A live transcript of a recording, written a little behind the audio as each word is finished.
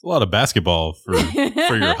A lot of basketball for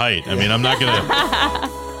your height. I mean, I'm not going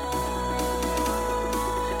to...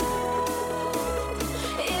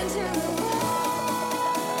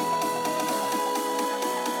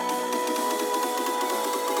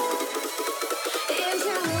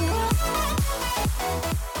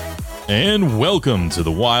 And welcome to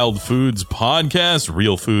the Wild Foods Podcast.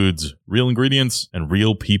 Real foods, real ingredients, and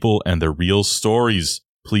real people and their real stories.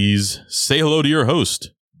 Please say hello to your host,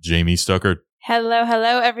 Jamie Stuckert.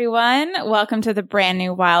 Hello, everyone. Welcome to the brand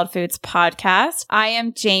new Wild Foods Podcast. I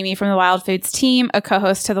am Jamie from the Wild Foods team, a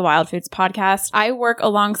co-host to the Wild Foods Podcast. I work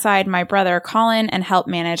alongside my brother, Colin, and help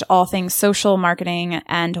manage all things social marketing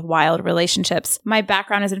and wild relationships. My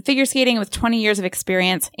background is in figure skating with 20 years of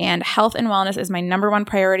experience, and health and wellness is my number one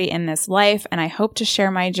priority in this life, and I hope to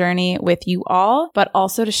share my journey with you all, but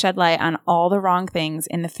also to shed light on all the wrong things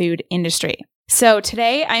in the food industry. So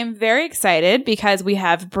today I'm very excited because we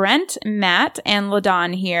have Brent, Matt, and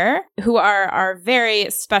LaDawn here, who are our very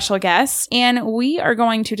special guests, and we are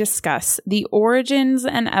going to discuss the origins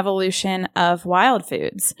and evolution of wild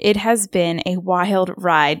foods. It has been a wild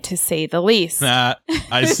ride, to say the least. I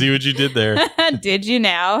see what you did there. Did you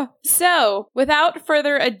now? So, without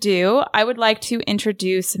further ado, I would like to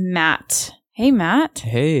introduce Matt. Hey, Matt.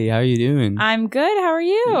 Hey, how are you doing? I'm good. How are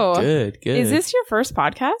you? Good. Is this your first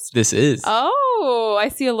podcast? This is. Oh, I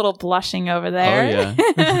see a little blushing over there.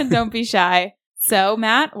 Oh, yeah. Don't be shy. So,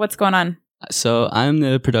 Matt, what's going on? So, I'm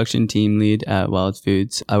the production team lead at Wild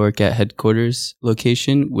Foods. I work at headquarters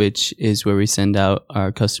location, which is where we send out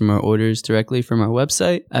our customer orders directly from our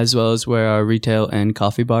website, as well as where our retail and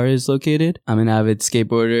coffee bar is located. I'm an avid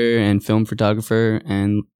skateboarder and film photographer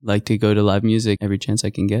and like to go to live music every chance I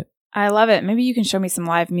can get. I love it. Maybe you can show me some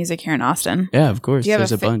live music here in Austin. Yeah, of course.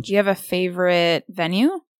 There's a bunch. Do you have a favorite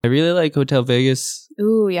venue? I really like Hotel Vegas.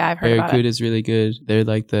 Ooh, yeah, I've heard about it. Barracuda is really good. They're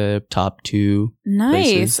like the top two Nice.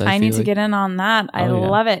 places, I need to like. get in on that. I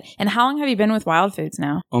love it. And how long have you been with Wild Foods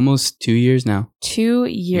now? Almost 2 years now. 2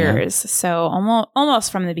 years. Yeah. So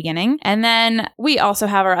almost from the beginning. And then we also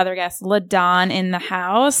have our other guest, LaDawn, in the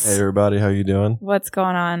house. Hey, everybody. How you doing? What's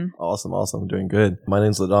going on? Awesome. Doing good. My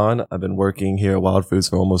name's LaDawn. I've been working here at Wild Foods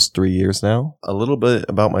for almost 3 years now. A little bit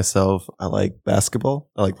about myself. I like basketball.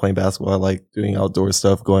 I like playing basketball. I like doing outdoor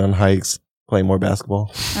stuff, going on hikes, playing more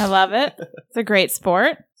basketball. I love it. It's a great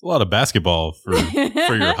sport. A lot of basketball for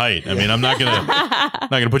your height. I mean, I'm not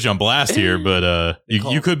gonna put you on blast here, but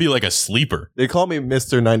you could be like a sleeper. They call me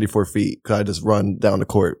Mr. 94 feet because I just run down the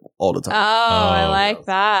court all the time. Oh, I like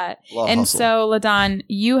that. And hustle. so, LaDawn,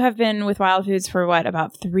 you have been with Wild Foods for what,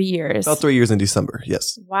 about 3 years? About 3 years in December,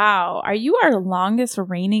 yes. Wow. Are you our longest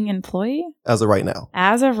reigning employee? As of right now.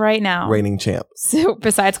 As of right now. Reigning champ. So,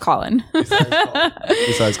 besides Colin.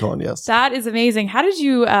 Besides Colin, yes. That is amazing. How did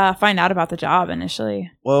you find out about the job initially?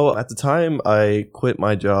 Well, at the time, I quit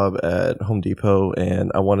my job at Home Depot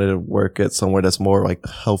and I wanted to work at somewhere that's more like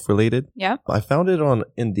health related. Yep. I found it on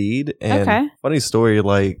Indeed. And funny story,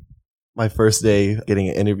 like my first day getting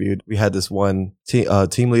interviewed, we had this one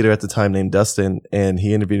team leader at the time named Dustin, and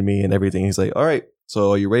he interviewed me and everything. He's like, all right,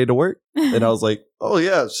 so are you ready to work? And I was like, oh,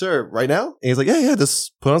 yeah, sure. Right now? And he's like, yeah,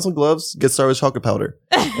 just put on some gloves, get started with chocolate powder.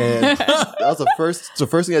 And that was the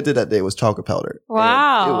first thing I did that day was chocolate powder.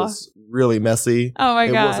 Wow. And it was really messy. Oh, my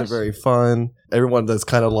gosh. It wasn't very fun. Everyone that's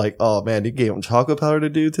kind of like, oh, man, you gave him chocolate powder to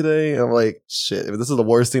do today? And I'm like, shit, if this is the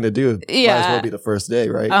worst thing to do, it might as well be the first day,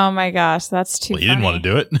 right? Oh, my gosh. That's too funny. He didn't want to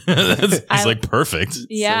do it. He's like, perfect.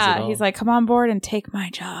 Yeah. He's like, come on board and take my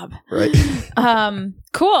job. Right.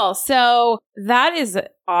 Cool. So that is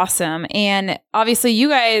awesome. And obviously you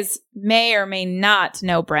guys may or may not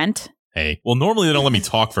know Brent. Hey, well, normally they don't let me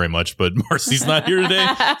talk very much, but Marcy's not here today,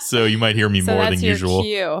 so you might hear me more than usual.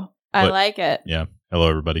 Cue. I like it. Yeah. Hello,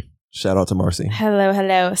 everybody. Shout out to Marcy.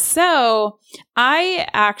 Hello. So I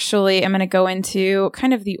actually am going to go into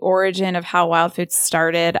kind of the origin of how Wild Foods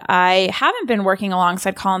started. I haven't been working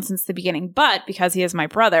alongside Colin since the beginning, but because he is my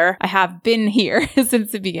brother, I have been here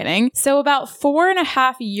since the beginning. So about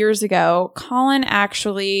 4.5 years ago, Colin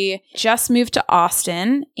actually just moved to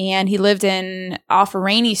Austin and he lived off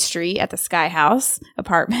Rainey Street at the Sky House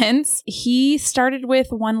Apartments. He started with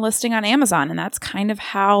one listing on Amazon, and that's kind of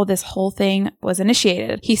how this whole thing was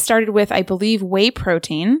initiated. He started with, I believe, whey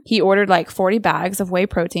protein. He ordered like 40 bags of whey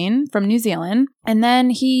protein from New Zealand. And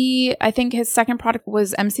then I think his second product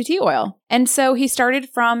was MCT oil. And so he started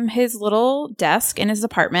from his little desk in his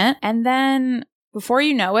apartment. And then before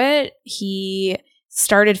you know it, he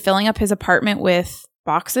started filling up his apartment with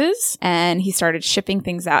boxes and he started shipping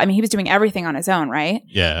things out. I mean, he was doing everything on his own, right?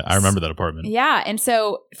 Yeah, I remember that apartment. Yeah. And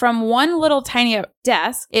so from one little tiny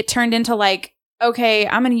desk, it turned into like okay,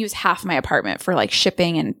 I'm going to use half my apartment for like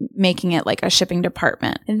shipping and making it like a shipping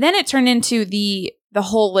department. And then it turned into the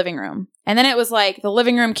whole living room. And then it was like the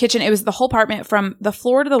living room, kitchen. It was the whole apartment from the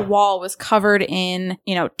floor to the wall was covered in,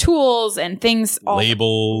 tools and things.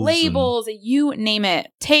 Labels, you name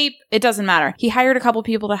it. Tape, it doesn't matter. He hired a couple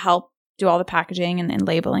people to help do all the packaging and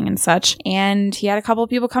labeling and such. And he had a couple of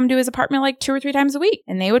people come to his apartment like 2 or 3 times a week.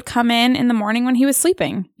 And they would come in the morning when he was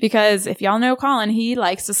sleeping. Because if y'all know Colin, he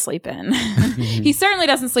likes to sleep in. He certainly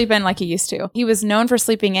doesn't sleep in like he used to. He was known for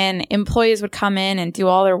sleeping in. Employees would come in and do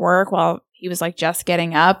all their work while he was like just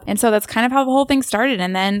getting up. And so that's kind of how the whole thing started.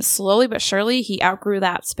 And then slowly but surely he outgrew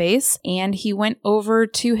that space and he went over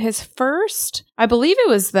to his first, I believe it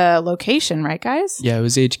was the location, right guys? Yeah, it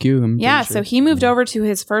was HQ. Yeah, so he moved over to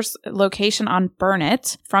his first location on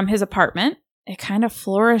Burnett from his apartment. It kind of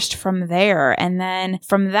flourished from there. And then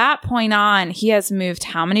from that point on, he has moved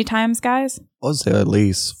how many times, guys? I would say at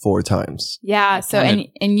least 4 times. Yeah. So,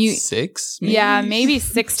 and you... 6? Maybe? Yeah, maybe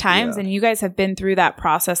 6 times. Yeah. And you guys have been through that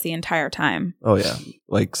process the entire time. Oh, yeah.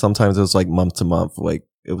 Like sometimes it was like month to month. Like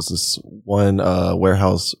it was this one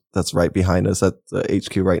warehouse that's right behind us at the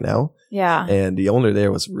HQ right now. Yeah. And the owner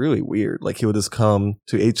there was really weird. Like he would just come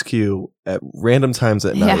to HQ at random times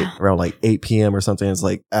at night around like 8 p.m. or something. It's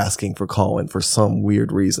like asking for Colin for some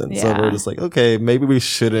weird reason. Yeah. So we're just like, okay, maybe we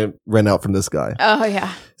shouldn't rent out from this guy. Oh,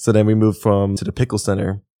 yeah. So then we moved to the Pickle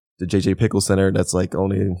Center, the JJ Pickle Center. That's like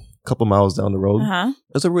only a couple miles down the road. Uh-huh.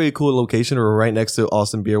 It's a really cool location. We're right next to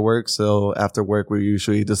Austin Beer Works. So after work, we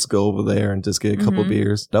usually just go over there and just get a couple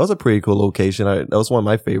beers. That was a pretty cool location. That was one of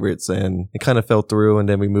my favorites and it kind of fell through. And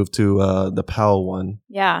then we moved to the Powell one.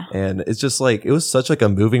 Yeah. And it's just like, it was such like a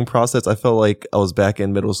moving process. I felt like I was back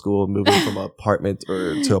in middle school moving from apartment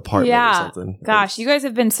to apartment or something. Gosh, you guys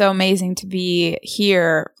have been so amazing to be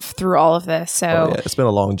here through all of this. So it's been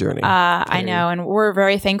a long journey. I know. And we're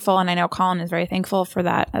very thankful. And I know Colin is very thankful for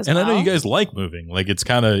that as well. And I know you guys like moving. Like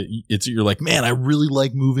you're like, man, I really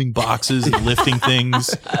like moving boxes and lifting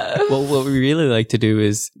things. Well, what we really like to do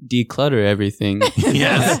is declutter everything.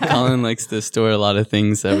 Yes. Colin likes to store a lot of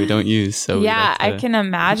things that we don't use. So yeah, I can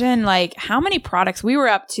imagine like how many products we were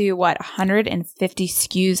up to, 150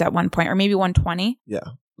 SKUs at one point, or maybe 120. Yeah.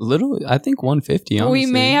 I think 150. Honestly.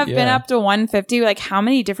 We may have been up to 150. Like how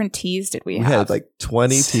many different teas did we have? We had like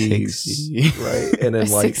 20 teas, right? And then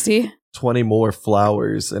like 60. 20 more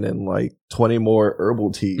flowers and then like 20 more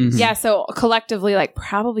herbal teas. Mm-hmm. Yeah, so collectively like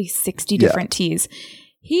probably 60 different teas.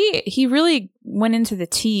 He really went into the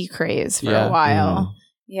tea craze for a while. Mm.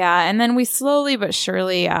 Yeah, and then we slowly but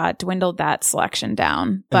surely dwindled that selection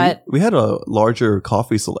down. But we had a larger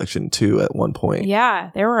coffee selection too at one point.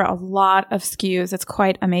 Yeah, there were a lot of SKUs. It's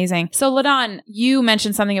quite amazing. So, LaDon, you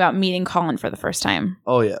mentioned something about meeting Colin for the first time.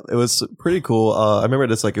 Oh, yeah. It was pretty cool. I remember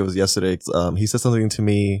this like it was yesterday. He said something to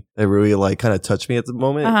me that really like kind of touched me at the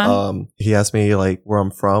moment. Uh-huh. He asked me like where I'm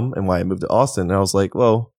from and why I moved to Austin. And I was like,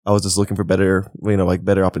 well, I was just looking for better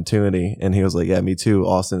opportunity. And he was like, yeah, me too.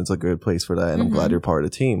 Austin is a good place for that. And I'm glad you're part of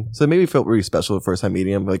the team. So it made me feel really special the first time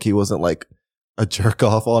meeting him. Like he wasn't like a jerk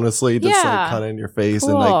off, honestly, just like kind of in your face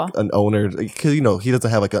and like an owner. Because, he doesn't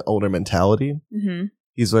have like an owner mentality. Mm-hmm.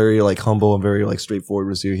 He's very like humble and very like straightforward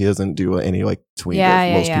with you. He doesn't do any like tween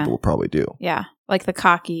that most people probably do. Yeah. Like the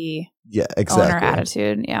cocky exactly. owner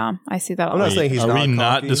attitude. Yeah. I see that a lot. I'm not saying he's Are not we cocky.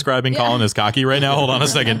 not describing Colin as cocky right now? Hold on a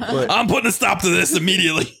second. I'm putting a stop to this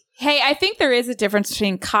immediately. Hey, I think there is a difference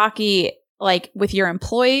between cocky like with your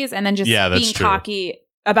employees and then just being cocky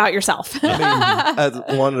about yourself. I mean,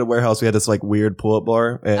 at one of the warehouse, we had this like weird pull-up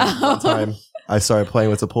bar. And one time I started playing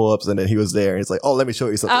with the pull-ups and then he was there and he's like, oh, let me show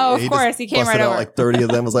you something. Oh, and of course. He came right out over. Like 30 of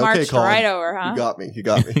them. I was like, okay, Colin. right over, huh? You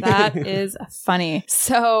got me. That is funny.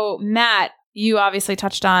 So, Matt, you obviously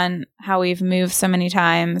touched on how we've moved so many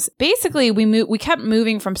times. Basically, we kept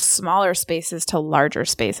moving from smaller spaces to larger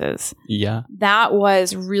spaces. Yeah. That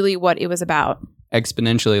was really what it was about.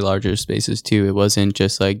 Exponentially larger spaces too. It wasn't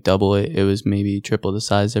just like double it. It was maybe triple the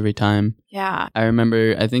size every time. Yeah. I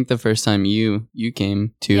remember, I think the first time you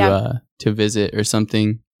came to visit or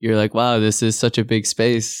something, you're like, wow, this is such a big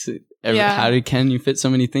space. Can you fit so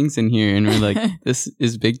many things in here? And we're like, this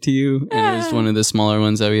is big to you? And it was one of the smaller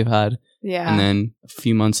ones that we've had. Yeah. And then a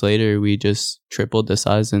few months later, we just tripled the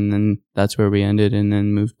size and then that's where we ended and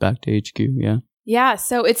then moved back to HQ. Yeah. Yeah.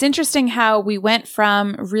 So it's interesting how we went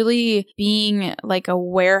from really being like a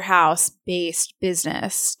warehouse-based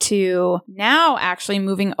business to now actually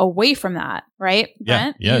moving away from that, right?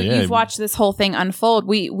 Yeah. Brent? You've watched this whole thing unfold.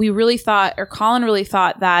 We really thought, or Colin really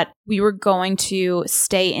thought that we were going to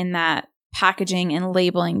stay in that packaging and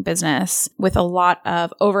labeling business with a lot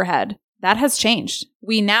of overhead. That has changed.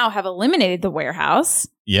 We now have eliminated the warehouse.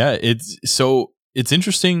 Yeah, it's so It's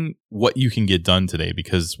interesting what you can get done today,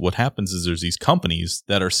 because what happens is there's these companies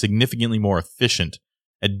that are significantly more efficient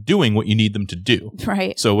at doing what you need them to do.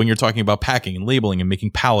 Right. So when you're talking about packing and labeling and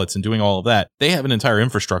making pallets and doing all of that, they have an entire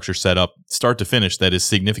infrastructure set up start to finish that is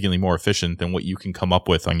significantly more efficient than what you can come up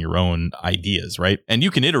with on your own ideas, right? And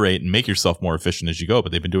you can iterate and make yourself more efficient as you go,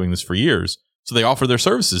 but they've been doing this for years. So they offer their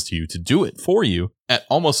services to you to do it for you at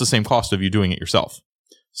almost the same cost of you doing it yourself.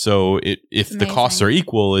 So if the costs are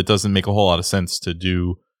equal, it doesn't make a whole lot of sense to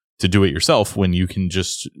do it yourself when you can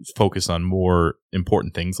just focus on more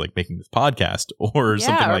important things like making this podcast or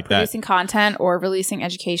something like that. Producing content or releasing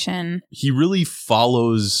education. He really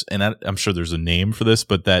follows, and I'm sure there's a name for this,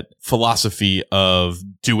 but that philosophy of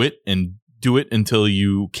do it until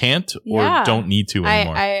you can't or don't need to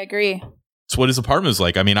anymore. I agree. It's what his apartment is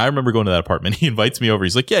like. I mean, I remember going to that apartment. He invites me over.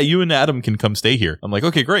 He's like, yeah, you and Adam can come stay here. I'm like,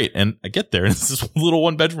 okay, great. And I get there and it's this little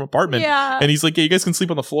 1-bedroom apartment. Yeah. And he's like, yeah, you guys can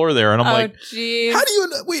sleep on the floor there. And I'm like, geez. how are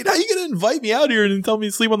you going to invite me out here and tell me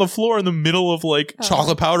to sleep on the floor in the middle of like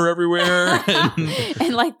chocolate powder everywhere?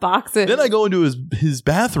 And like boxes. Then I go into his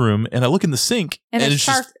bathroom and I look in the sink and it's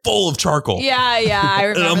just full of charcoal. Yeah. I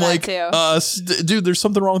remember and I'm that like, too. Dude, there's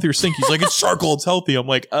something wrong with your sink. He's like, it's charcoal. It's healthy. I'm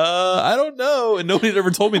like, I don't know. And nobody had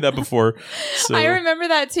ever told me that before. So. I remember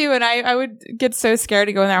that too. And I would get so scared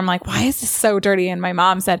to go in there. I'm like, why is this so dirty? And my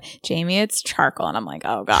mom said, Jamie, it's charcoal. And I'm like,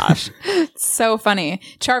 oh gosh, it's so funny.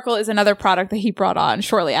 Charcoal is another product that he brought on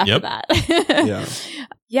shortly after that.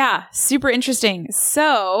 Yeah. Super interesting.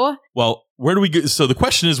 So, well, where do we go? So the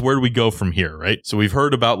question is, where do we go from here? Right. So we've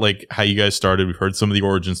heard about like how you guys started. We've heard some of the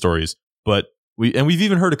origin stories, but we've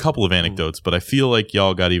even heard a couple of anecdotes, but I feel like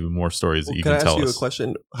y'all got even more stories that you can tell us. Can I ask you a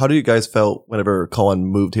question? How do you guys felt whenever Colin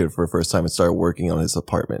moved here for the first time and started working out his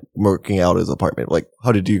apartment? Like,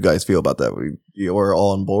 how did you guys feel about that? You were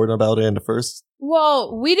all on board about it in the first?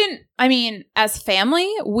 Well, as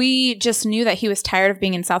family, we just knew that he was tired of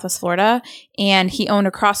being in Southwest Florida, and he owned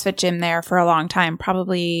a CrossFit gym there for a long time,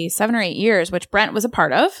 probably 7 or 8 years, which Brent was a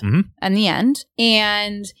part of in the end.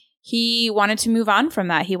 And he wanted to move on from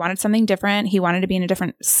that. He wanted something different. He wanted to be in a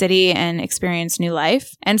different city and experience new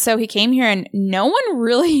life. And so he came here and no one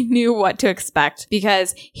really knew what to expect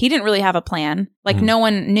because he didn't really have a plan. Like no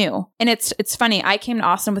one knew. And it's funny. I came to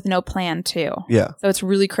Austin with no plan too. Yeah. So it's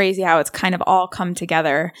really crazy how it's kind of all come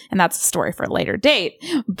together. And that's a story for a later date.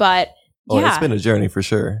 But it's been a journey for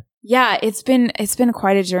sure. Yeah, it's been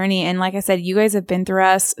quite a journey. And like I said, you guys have been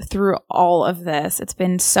through all of this. It's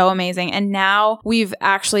been so amazing. And now we've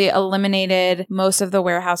actually eliminated most of the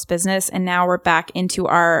warehouse business. And now we're back into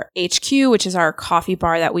our HQ, which is our coffee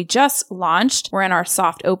bar that we just launched. We're in our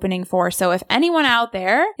soft opening for. So if anyone out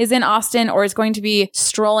there is in Austin or is going to be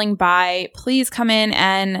strolling by, please come in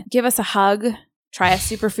and give us a hug. Try a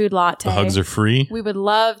superfood latte. The hugs are free. We would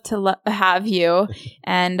love to have you.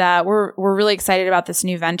 And we're really excited about this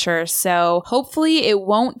new venture. So hopefully it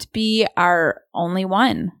won't be our only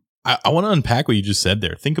one. I want to unpack what you just said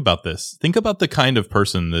there. Think about this. Think about the kind of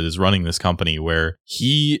person that is running this company where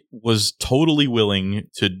he was totally willing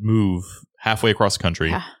to move halfway across the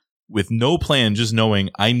country with no plan, just knowing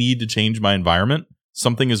I need to change my environment.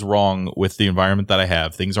 Something is wrong with the environment that I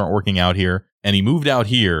have. Things aren't working out here. And he moved out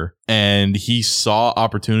here and he saw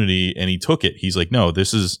opportunity and he took it. He's like, no,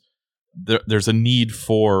 there's a need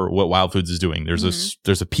for what Wild Foods is doing.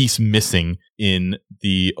 There's a piece missing in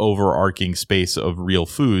the overarching space of Real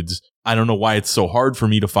Foods. I don't know why it's so hard for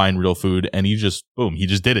me to find real food. And he just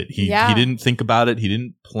did it. He didn't think about it. He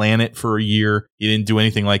didn't plan it for a year. He didn't do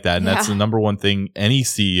anything like that. And that's the number one thing any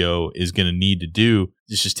CEO is going to need to do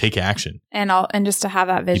is just take action. And just to have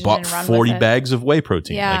that vision. He bought and run 40 with it. bags of whey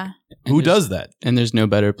protein. Yeah. Who does that? And there's no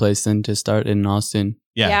better place than to start in Austin.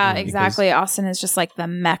 Yeah, exactly. Austin is just like the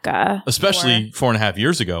mecca. Especially 4.5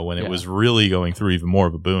 years ago when it was really going through even more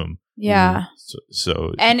of a boom. Yeah.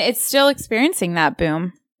 So and it's still experiencing that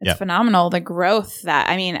boom. It's phenomenal. The growth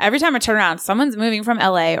every time I turn around, someone's moving from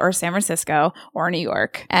LA or San Francisco or New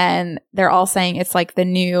York, and they're all saying it's like the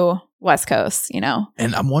new West Coast,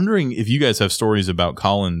 And I'm wondering if you guys have stories about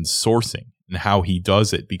Colin's sourcing and how he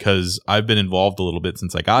does it, because I've been involved a little bit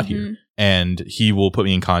since I got here, and he will put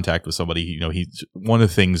me in contact with somebody. He's one of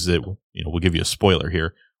the things that, we'll give you a spoiler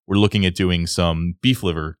here. We're looking at doing some beef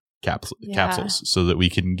liver capsules so that we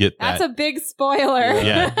can get that. That's a big spoiler.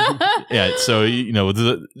 Yeah. So,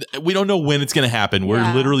 we don't know when it's going to happen.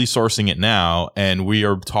 We're literally sourcing it now, and we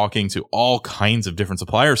are talking to all kinds of different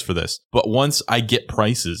suppliers for this. But once I get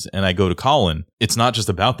prices and I go to Colin it's not just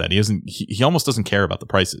about that. He almost doesn't care about the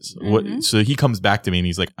prices. So he comes back to me and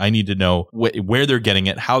he's like, I need to know where they're getting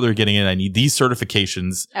it, how they're getting it. I need these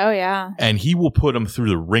certifications. Oh, yeah. And he will put them through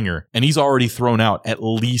the ringer. And he's already thrown out at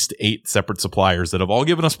least 8 separate suppliers that have all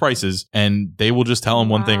given us prices, and they will just tell him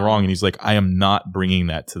one thing wrong. And he's like, I am not bringing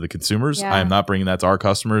that to the consumers. I am not bringing that to our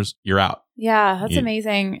customers. You're out. Yeah, that's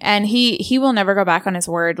amazing. And he will never go back on his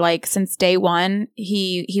word. Like, since day one,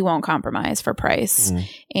 he won't compromise for price.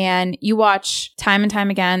 And you watch time and time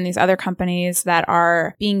again these other companies that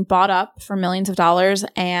are being bought up for millions of dollars,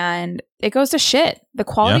 and it goes to shit. The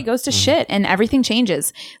quality goes to shit, and everything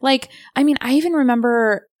changes. Like, I mean, I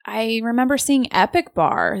remember seeing Epic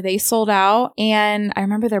Bar. They sold out, and I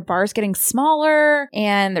remember their bars getting smaller,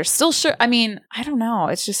 and they're still I mean, I don't know.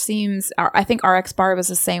 It just seems, I think RX Bar was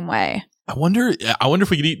the same way. I wonder if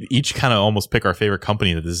we could each kind of almost pick our favorite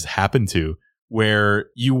company that this has happened to, where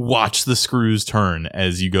you watch the screws turn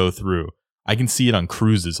as you go through. I can see it on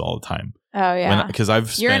cruises all the time. Oh yeah,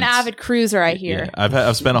 because you're an avid cruiser, I hear. Yeah,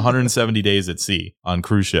 I've spent 170 days at sea on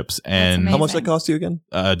cruise ships, and how much that cost you again?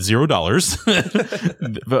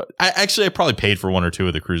 $0. But I probably paid for 1 or 2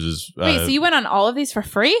 of the cruises. Wait, so you went on all of these for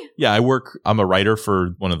free? Yeah, I'm a writer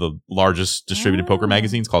for one of the largest distributed poker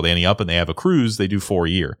magazines called Ante Up, and they have a cruise. They do 4 a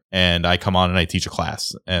year, and I come on and I teach a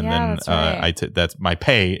class, and then that's, that's my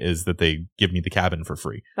pay is that they give me the cabin for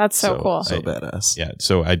free. That's so cool, so badass. Yeah,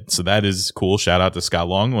 so that is cool. Shout out to Scott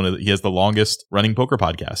Long. He has the longest running poker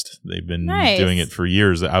podcast. They've been doing it for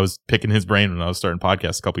years. I was picking his brain when I was starting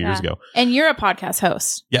podcasts a couple years ago. And you're a podcast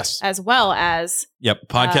host. Yes. As well as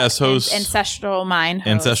podcast host. Ancestral Mind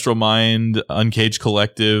host. Ancestral Mind, Uncaged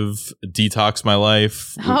Collective, Detox My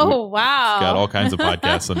Life. Oh, wow. Got all kinds of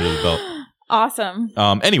podcasts under the belt. Awesome.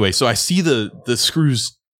 Anyway, so I see the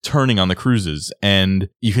screws turning on the cruises, and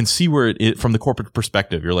you can see where it from the corporate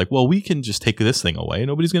perspective. You're like, well, we can just take this thing away.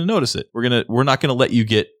 Nobody's going to notice it. We're not going to let you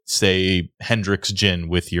get, say, Hendrick's gin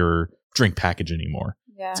with your drink package anymore.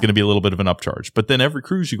 Yeah. It's going to be a little bit of an upcharge. But then every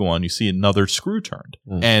cruise you go on, you see another screw turned.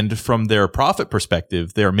 And from their profit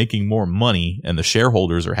perspective, they're making more money and the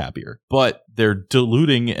shareholders are happier. But they're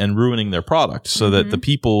diluting and ruining their product so that the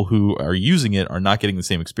people who are using it are not getting the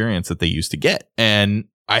same experience that they used to get. And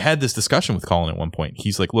I had this discussion with Colin at one point.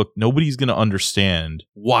 He's like, look, nobody's going to understand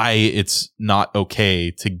why it's not okay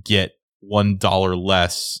to get $1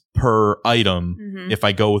 less per item if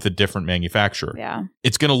I go with a different manufacturer. Yeah.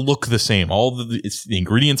 It's going to look the same. The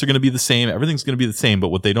ingredients are going to be the same. Everything's going to be the same. But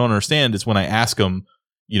what they don't understand is when I ask them,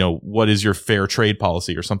 what is your fair trade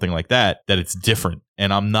policy or something like that it's different.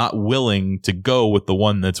 And I'm not willing to go with the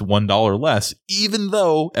one that's $1 less, even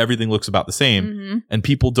though everything looks about the same. And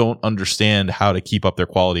people don't understand how to keep up their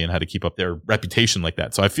quality and how to keep up their reputation like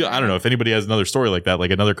that. So I don't know if anybody has another story like that,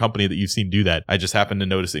 like another company that you've seen do that. I just happen to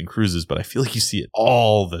notice it in cruises, but I feel like you see it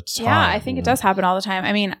all the time. Yeah, I think it does happen all the time.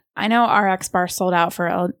 I mean, I know RX Bar sold out for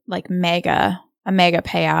a mega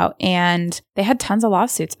payout, and they had tons of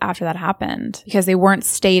lawsuits after that happened because they weren't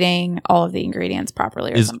stating all of the ingredients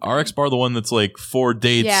properly. Is RX Bar the one that's like 4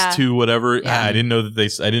 dates to whatever? Yeah. I didn't know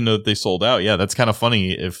that they sold out. Yeah, that's kind of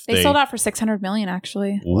funny. If they sold out for $600 million,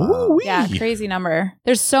 actually. Ooh-wee. Yeah, crazy number.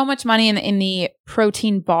 There's so much money in the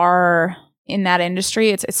protein bar in that industry.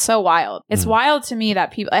 It's so wild. It's wild to me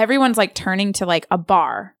that everyone's like turning to like a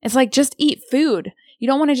bar. It's like, just eat food. You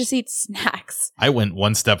don't want to just eat snacks. I went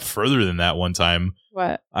one step further than that one time.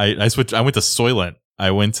 What? I switched. I went to Soylent. I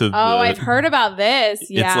went to I've heard about this.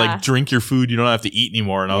 Yeah. It's like, drink your food. You don't have to eat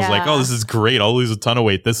anymore. And I was like, oh, this is great. I'll lose a ton of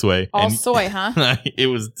weight this way. All soy, huh? It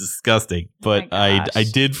was disgusting. But I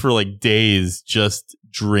did for like days just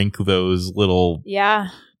drink those little. Yeah.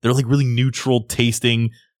 They're like really neutral tasting.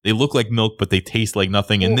 They look like milk, but they taste like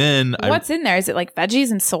nothing. And then what's in there? Is it like veggies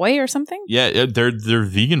and soy or something? Yeah, they're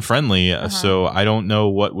vegan friendly. So I don't know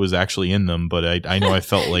what was actually in them, but I know I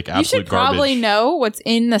felt like absolute garbage. You should probably know what's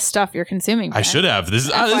in the stuff you're consuming. I should have. This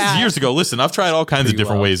is years ago. Listen, I've tried all kinds of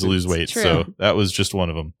different ways to lose weight. So that was just one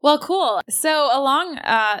of them. Well, cool.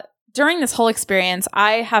 So during this whole experience,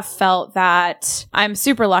 I have felt that I'm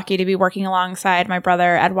super lucky to be working alongside my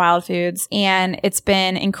brother at Wild Foods, and it's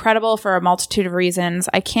been incredible for a multitude of reasons.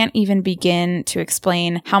 I can't even begin to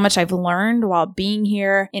explain how much I've learned while being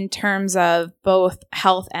here in terms of both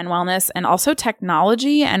health and wellness, and also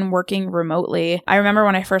technology and working remotely. I remember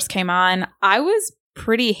when I first came on, I was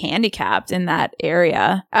pretty handicapped in that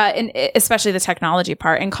area, and especially the technology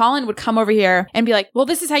part. And Colin would come over here and be like, well,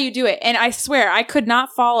 this is how you do it. And I swear I could not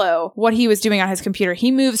follow what he was doing on his computer. He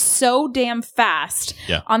moves so damn fast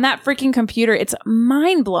on that freaking computer. It's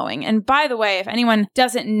mind blowing. And by the way, if anyone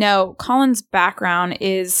doesn't know, Colin's background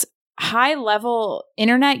is high level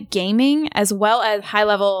internet gaming as well as high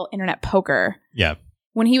level internet poker. Yeah.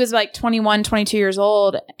 when he was like 21, 22 years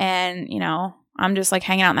old, and, you know, I'm just like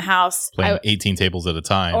hanging out in the house. Playing 18 tables at a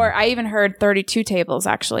time. Or I even heard 32 tables,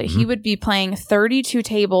 actually. He would be playing 32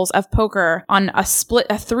 tables of poker on a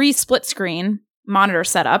 3 split screen monitor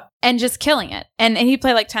setup and just killing it. And he'd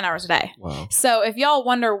play like 10 hours a day. Wow. So if y'all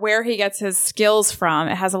wonder where he gets his skills from,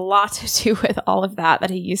 it has a lot to do with all of that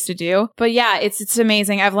he used to do. But yeah, it's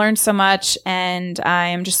amazing. I've learned so much and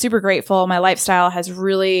I'm just super grateful. My lifestyle has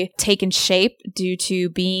really taken shape due to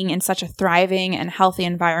being in such a thriving and healthy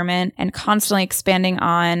environment and constantly expanding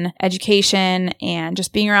on education and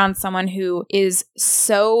just being around someone who is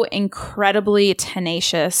so incredibly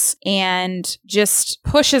tenacious and just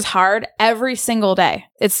pushes hard every single day.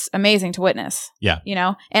 It's amazing to witness. Yeah. You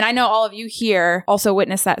know, and I know all of you here also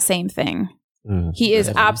witness that same thing. He is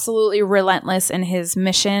absolutely relentless in his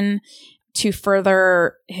mission to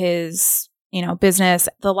further his, you know, business,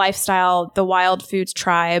 the lifestyle, the Wild Foods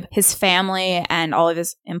tribe, his family, and all of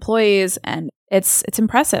his employees. And it's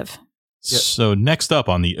impressive. So next up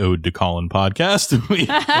on the Ode to Colin podcast,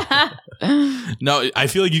 no, I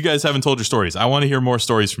feel like you guys haven't told your stories. I want to hear more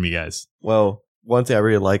stories from you guys. Well, one thing I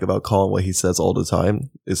really like about Colin, what he says all the time,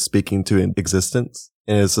 is speaking to existence.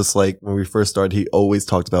 And it's just like when we first started, he always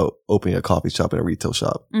talked about opening a coffee shop and a retail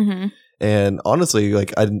shop. And honestly,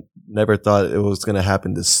 like I never thought it was going to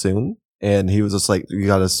happen this soon. And he was just like, you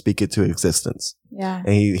got to speak it to existence. Yeah.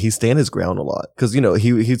 And he stand his ground a lot. Cause you know,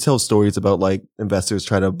 he tells stories about like investors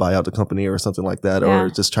trying to buy out the company or something like that, or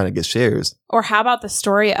just trying to get shares. Or how about the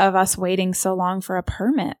story of us waiting so long for a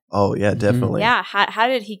permit? Oh yeah, definitely. Yeah. How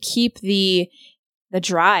did he keep the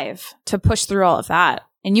drive to push through all of that?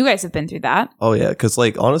 And you guys have been through that. Oh yeah. Cause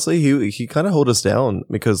like, honestly, he kind of hold us down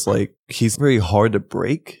because like he's very hard to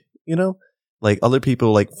break, you know? Like other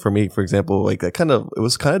people, like for me, for example, like it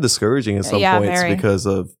was kind of discouraging at some points very. Because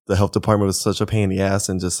of the health department was such a pain in the ass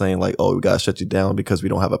and just saying like, oh, we got to shut you down because we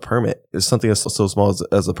don't have a permit. It's something that's so small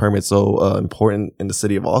as a permit, so important in the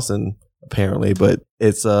city of Austin, apparently, but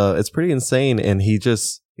it's pretty insane. And he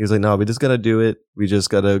was like, no, we just got to do it. We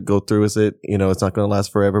just got to go through with it. You know, it's not going to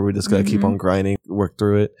last forever. We just got to keep on grinding, work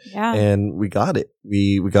through it. Yeah. And we got it.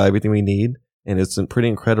 We got everything we need. And it's pretty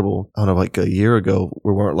incredible. I don't know, like a year ago,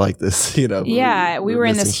 we weren't like this, you know. Yeah, we were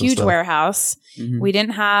in this huge warehouse. We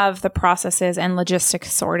didn't have the processes and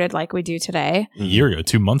logistics sorted like we do today. A year ago,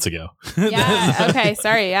 2 months ago. Yeah, okay,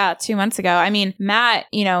 sorry. Yeah, 2 months ago. I mean, Matt,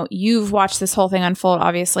 you know, you've watched this whole thing unfold,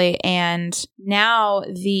 obviously. And now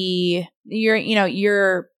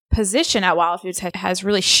your position at Wild Foods has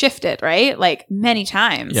really shifted, right? Like many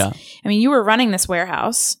times. Yeah. I mean, you were running this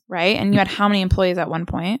warehouse, right? And you had how many employees at one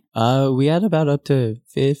point? We had about up to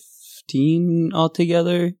 15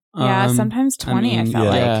 altogether. Yeah, sometimes 20, I felt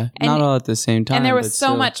like. Yeah, not all at the same time. And there was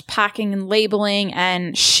so much packing and labeling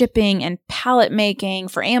and shipping and pallet making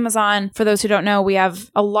for Amazon. For those who don't know, we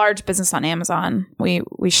have a large business on Amazon. We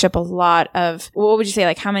ship a lot of, what would you say,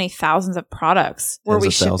 like how many thousands of products were we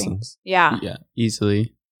shipping? Thousands. Yeah. Yeah,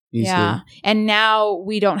 easily. Yeah. And now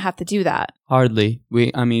we don't have to do that. Hardly.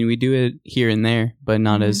 We do it here and there, but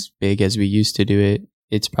not as big as we used to do it.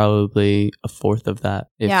 It's probably a fourth of that.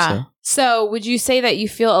 So would you say that you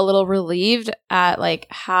feel a little relieved at like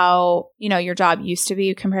how, you know, your job used to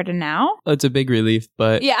be compared to now? It's a big relief,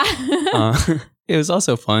 but yeah, it was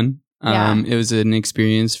also fun. It was an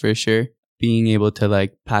experience for sure. Being able to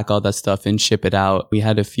like pack all that stuff and ship it out. We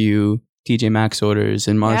had a few TJ Maxx orders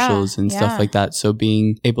and Marshalls and stuff like that. So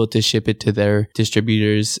being able to ship it to their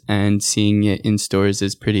distributors and seeing it in stores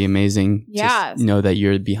is pretty amazing. Yeah. Just know that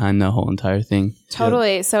you're behind the whole entire thing.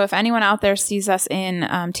 Totally. Yeah. So if anyone out there sees us in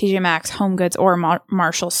TJ Maxx, Home Goods, or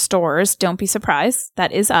Marshall stores, don't be surprised.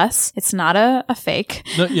 That is us. It's not a fake.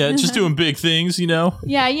 No, yeah, just doing big things, you know?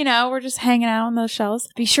 Yeah, you know, we're just hanging out on those shelves.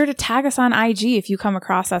 Be sure to tag us on IG if you come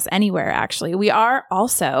across us anywhere, actually. We are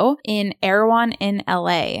also in Erewhon in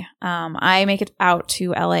LA. I make it out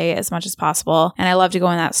to LA as much as possible, and I love to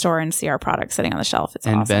go in that store and see our products sitting on the shelf. It's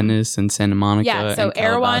awesome. Venice and Santa Monica. Yeah, so and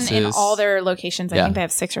Erewhon in all their locations. I think they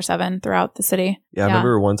have 6 or 7 throughout the city. Yeah, I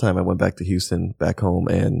remember one time I went back to Houston, back home,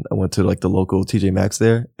 and I went to like the local TJ Maxx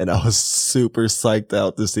there, and I was super psyched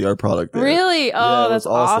out to see our product there. Really? Oh, that's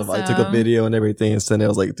awesome. I took a video and everything and sent it. I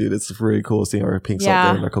was like, dude, it's really cool seeing our pinks out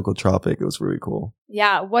there and our Cocoa Tropic. It was really cool.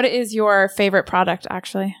 Yeah. What is your favorite product,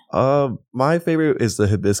 actually? My favorite is the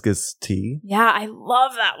hibiscus tea. Yeah, I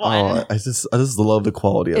love that one. Oh, I just love the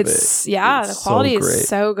quality of it. Yeah, the quality is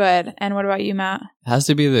so good. And what about you, Matt? It has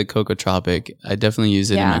to be the Cocoa Tropic. I definitely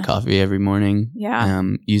use it in my coffee every morning. Yeah.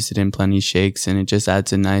 Use it in plenty of shakes, and it just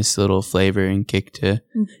adds a nice little flavor and kick to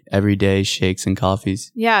everyday shakes and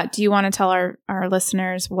coffees. Yeah. Do you want to tell our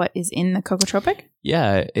listeners what is in the Cocoa Tropic?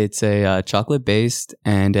 Yeah, it's a chocolate based,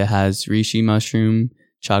 and it has reishi mushroom,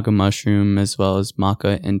 chaga mushroom as well as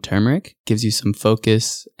maca and turmeric. Gives you some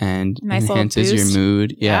focus and enhances your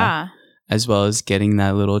mood. Yeah. As well as getting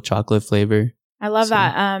that little chocolate flavor. I love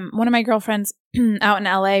that. One of my girlfriends out in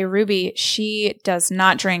LA, Ruby, she does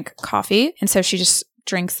not drink coffee. And so she just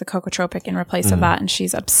drinks the Cocotropic in replace of that. And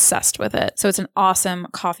she's obsessed with it. So it's an awesome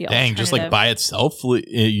coffee alternative. Just like by itself?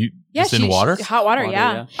 Just in water? Hot water,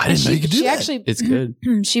 yeah. I didn't know you could do that. It's good.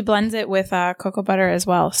 She blends it with cocoa butter as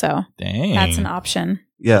well. So that's an option.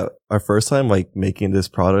 Yeah, our first time like making this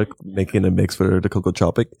product, making a mix for the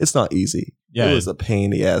Cocotropic, it's not easy. Yeah, it was a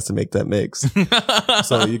pain in the ass to make that mix.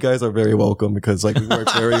 So you guys are very welcome because like we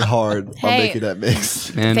worked very hard on making that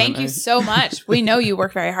mix. Man, thank you so much. We know you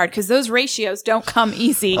work very hard because those ratios don't come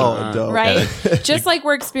easy. Right? Just like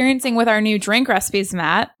we're experiencing with our new drink recipes,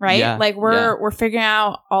 Matt. Right? Yeah, like we're figuring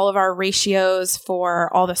out all of our ratios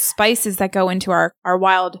for all the spices that go into our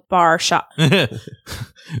wild bar shop.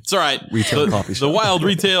 It's all right. Retail coffee shop. The Wild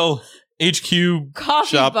Retail HQ coffee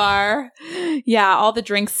shop. Bar. Yeah, all the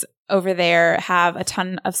drinks over there have a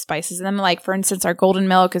ton of spices in them. Like, for instance, our golden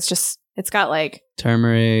milk is just, it's got like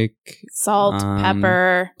turmeric, salt,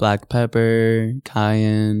 pepper, black pepper,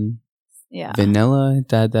 cayenne, vanilla.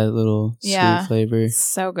 That little sweet flavor.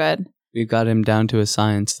 So good. We've got him down to a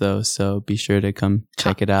science though, so be sure to come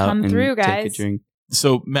check it out. Come through, guys. Take a drink.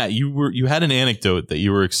 So Matt, you had an anecdote that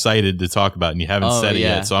you were excited to talk about and you haven't said it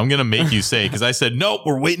yet. So I'm going to make you say, because I said, nope,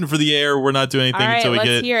 we're waiting for the air. We're not doing anything until we get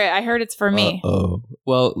it. Let's hear it. I heard it's for me.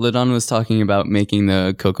 Well, Ladon was talking about making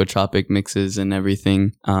the Cocotropic mixes and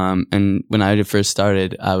everything. And when I first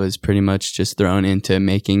started, I was pretty much just thrown into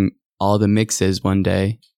making all the mixes one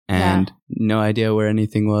day and no idea where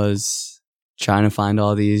anything was. Trying to find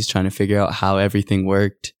all these, trying to figure out how everything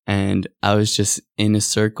worked. And I was just in a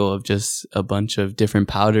circle of just a bunch of different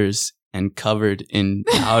powders and covered in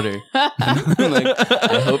powder. Like,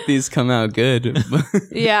 I hope these come out good.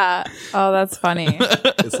 Yeah. Oh, that's funny.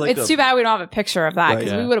 It's too bad we don't have a picture of that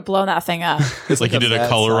because we would have blown that thing up. It's like you did a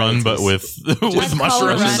color run, but with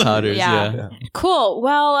mushrooms. Powders, yeah. Cool.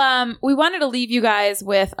 Well, we wanted to leave you guys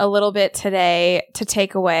with a little bit today to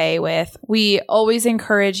take away with. We always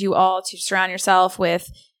encourage you all to surround yourself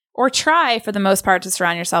with, or try for the most part to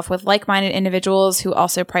surround yourself with like-minded individuals who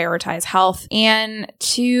also prioritize health and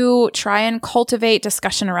to try and cultivate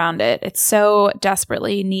discussion around it. It's so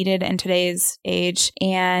desperately needed in today's age.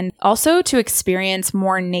 And also to experience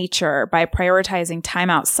more nature by prioritizing time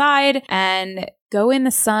outside and go in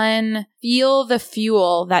the sun, feel the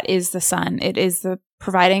fuel that is the sun. It is the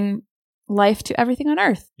providing life to everything on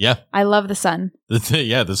earth. Yeah. I love the sun. The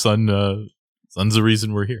sun, sun's the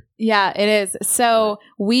reason we're here. Yeah, it is. So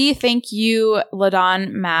we thank you,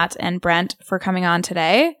 Ladon, Matt, and Brent for coming on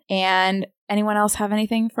today. And anyone else have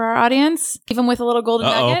anything for our audience? Even with a little golden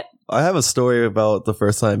nugget? I have a story about the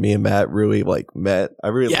first time me and Matt really met. I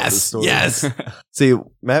really love this story. Yes. See,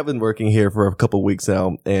 Matt been working here for a couple of weeks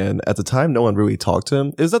now. And at the time, no one really talked to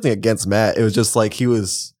him. It was nothing against Matt. It was just like he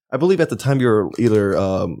was... I believe at the time you were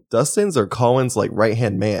either Dustin's or Colin's like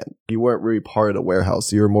right-hand man. You weren't really part of the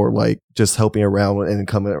warehouse. You were more like just helping around and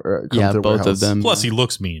coming to the both warehouse. of them. Plus he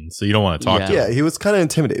looks mean, so you don't want to talk to him. Yeah, he was kind of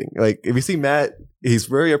intimidating. Like if you see Matt, he's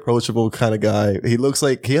very approachable kind of guy. He looks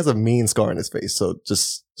like he has a mean scar on his face. So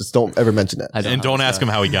just don't ever mention that. And don't ask him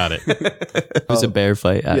how he got it. It was a bear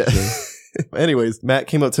fight, actually. Yeah. Anyways, Matt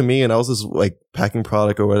came up to me and I was just like packing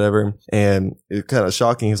product or whatever. And it's kind of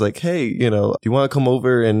shocking. He's like, hey, do you want to come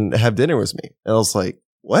over and have dinner with me? And I was like,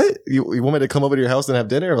 what? You want me to come over to your house and have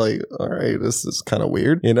dinner? Like, all right, this is kind of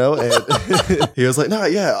weird, And he was like,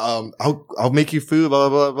 no, I'll make you food, blah,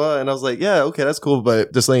 blah, blah, blah. And I was like, yeah, okay, that's cool.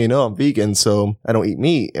 But just letting you know, I'm vegan, so I don't eat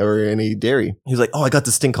meat or any dairy. He was like, oh, I got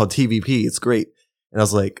this thing called TVP. It's great. And I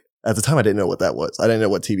was like, at the time, I didn't know what that was. I didn't know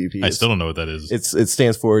what TVP is. I still don't know what that is. It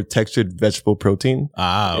stands for textured vegetable protein.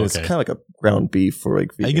 Okay. It's kind of like a ground beef for like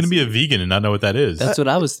vegans. How are you going to be a vegan and not know what that is? That's what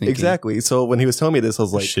I was thinking. Exactly. So when he was telling me this, I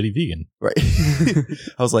was like... shitty vegan. Right.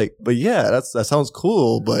 I was like, but yeah, that sounds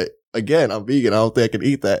cool, but... Again, I'm vegan. I don't think I can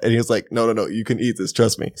eat that. And he was like, no, you can eat this.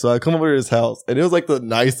 Trust me. So I come over to his house and it was like the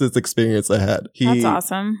nicest experience I had. That's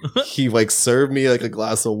awesome. He like served me like a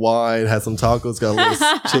glass of wine, had some tacos, got a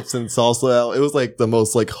little chips and salsa out. It was like the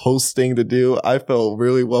most like host thing to do. I felt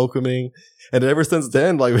really welcoming. And ever since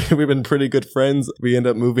then, like we've been pretty good friends. We end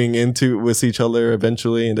up moving with each other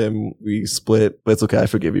eventually, and then we split. But it's okay. I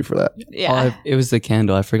forgive you for that. Yeah, it was the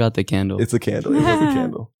candle. I forgot the candle. It's a candle. It was a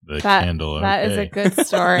candle. Candle. Okay. That is a good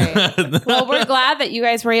story. Well, we're glad that you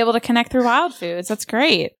guys were able to connect through Wild Foods. That's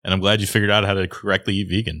great. And I'm glad you figured out how to correctly eat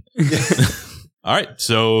vegan. All right,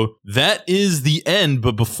 so that is the end.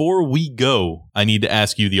 But before we go, I need to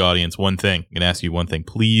ask you, the audience, one thing. I'm going to ask you one thing.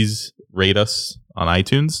 Please rate us on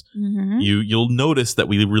iTunes, you'll notice that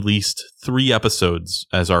we released 3 episodes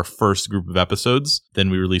as our first group of episodes. Then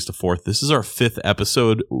we released a 4th. This is our 5th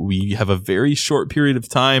episode. We have a very short period of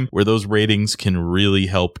time where those ratings can really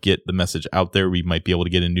help get the message out there. We might be able to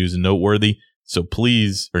get in news and noteworthy. So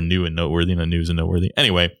please, or new and noteworthy, not news and noteworthy.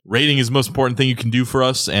 Anyway, rating is the most important thing you can do for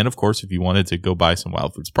us. And of course, if you wanted to go buy some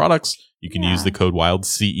Wild Foods products, you can use the code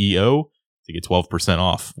WILDCEO to get 12%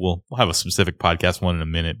 off. We'll have a specific podcast one in a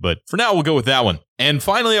minute, but for now, we'll go with that one. And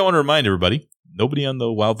finally, I want to remind everybody, nobody on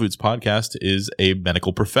the Wild Foods podcast is a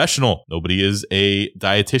medical professional. Nobody is a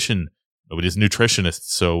dietitian. Nobody's a nutritionist.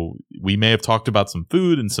 So we may have talked about some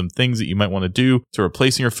food and some things that you might want to do to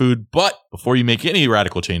replacing your food. But before you make any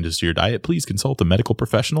radical changes to your diet, please consult a medical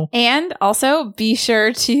professional. And also be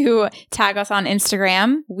sure to tag us on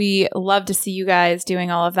Instagram. We love to see you guys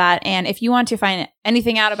doing all of that. And if you want to find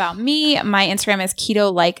anything out about me, my Instagram is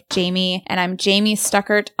Keto Like Jamie, and I'm Jamie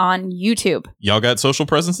Stuckert on YouTube. Y'all got social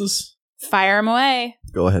presences? Fire them away.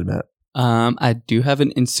 Go ahead, Matt. I do have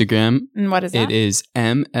an Instagram. And what is that? It is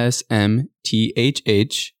MSMTHH.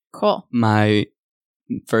 Cool. My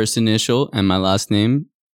first initial and my last name,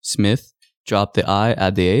 Smith. Drop the I,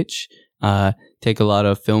 add the H. Take a lot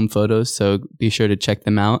of film photos, so be sure to check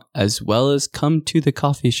them out, as well as come to the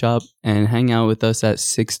coffee shop and hang out with us at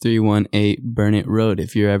 6318 Burnett Road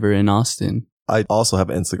if you're ever in Austin. I also have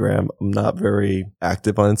Instagram. I'm not very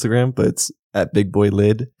active on Instagram, but it's at Big Boy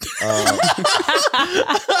Lid.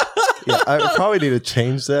 Yeah, I probably need to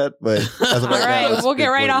change that, but as of all right, we'll get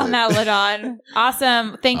right on that, Ladon.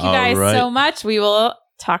 Awesome. Thank you guys so much. We will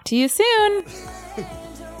talk to you soon.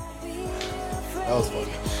 That was fun.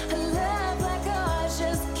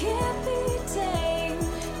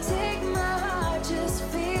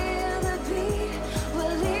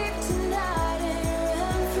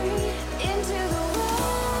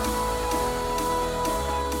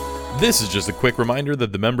 This is just a quick reminder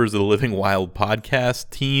that the members of the Living Wild podcast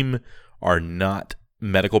team are not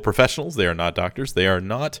medical professionals. They are not doctors. They are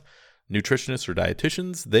not nutritionists or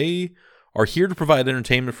dietitians. They are here to provide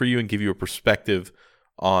entertainment for you and give you a perspective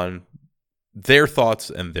on their thoughts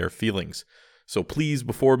and their feelings. So please,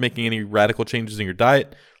 before making any radical changes in your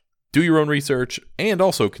diet, do your own research and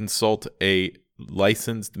also consult a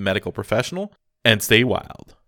licensed medical professional and stay wild.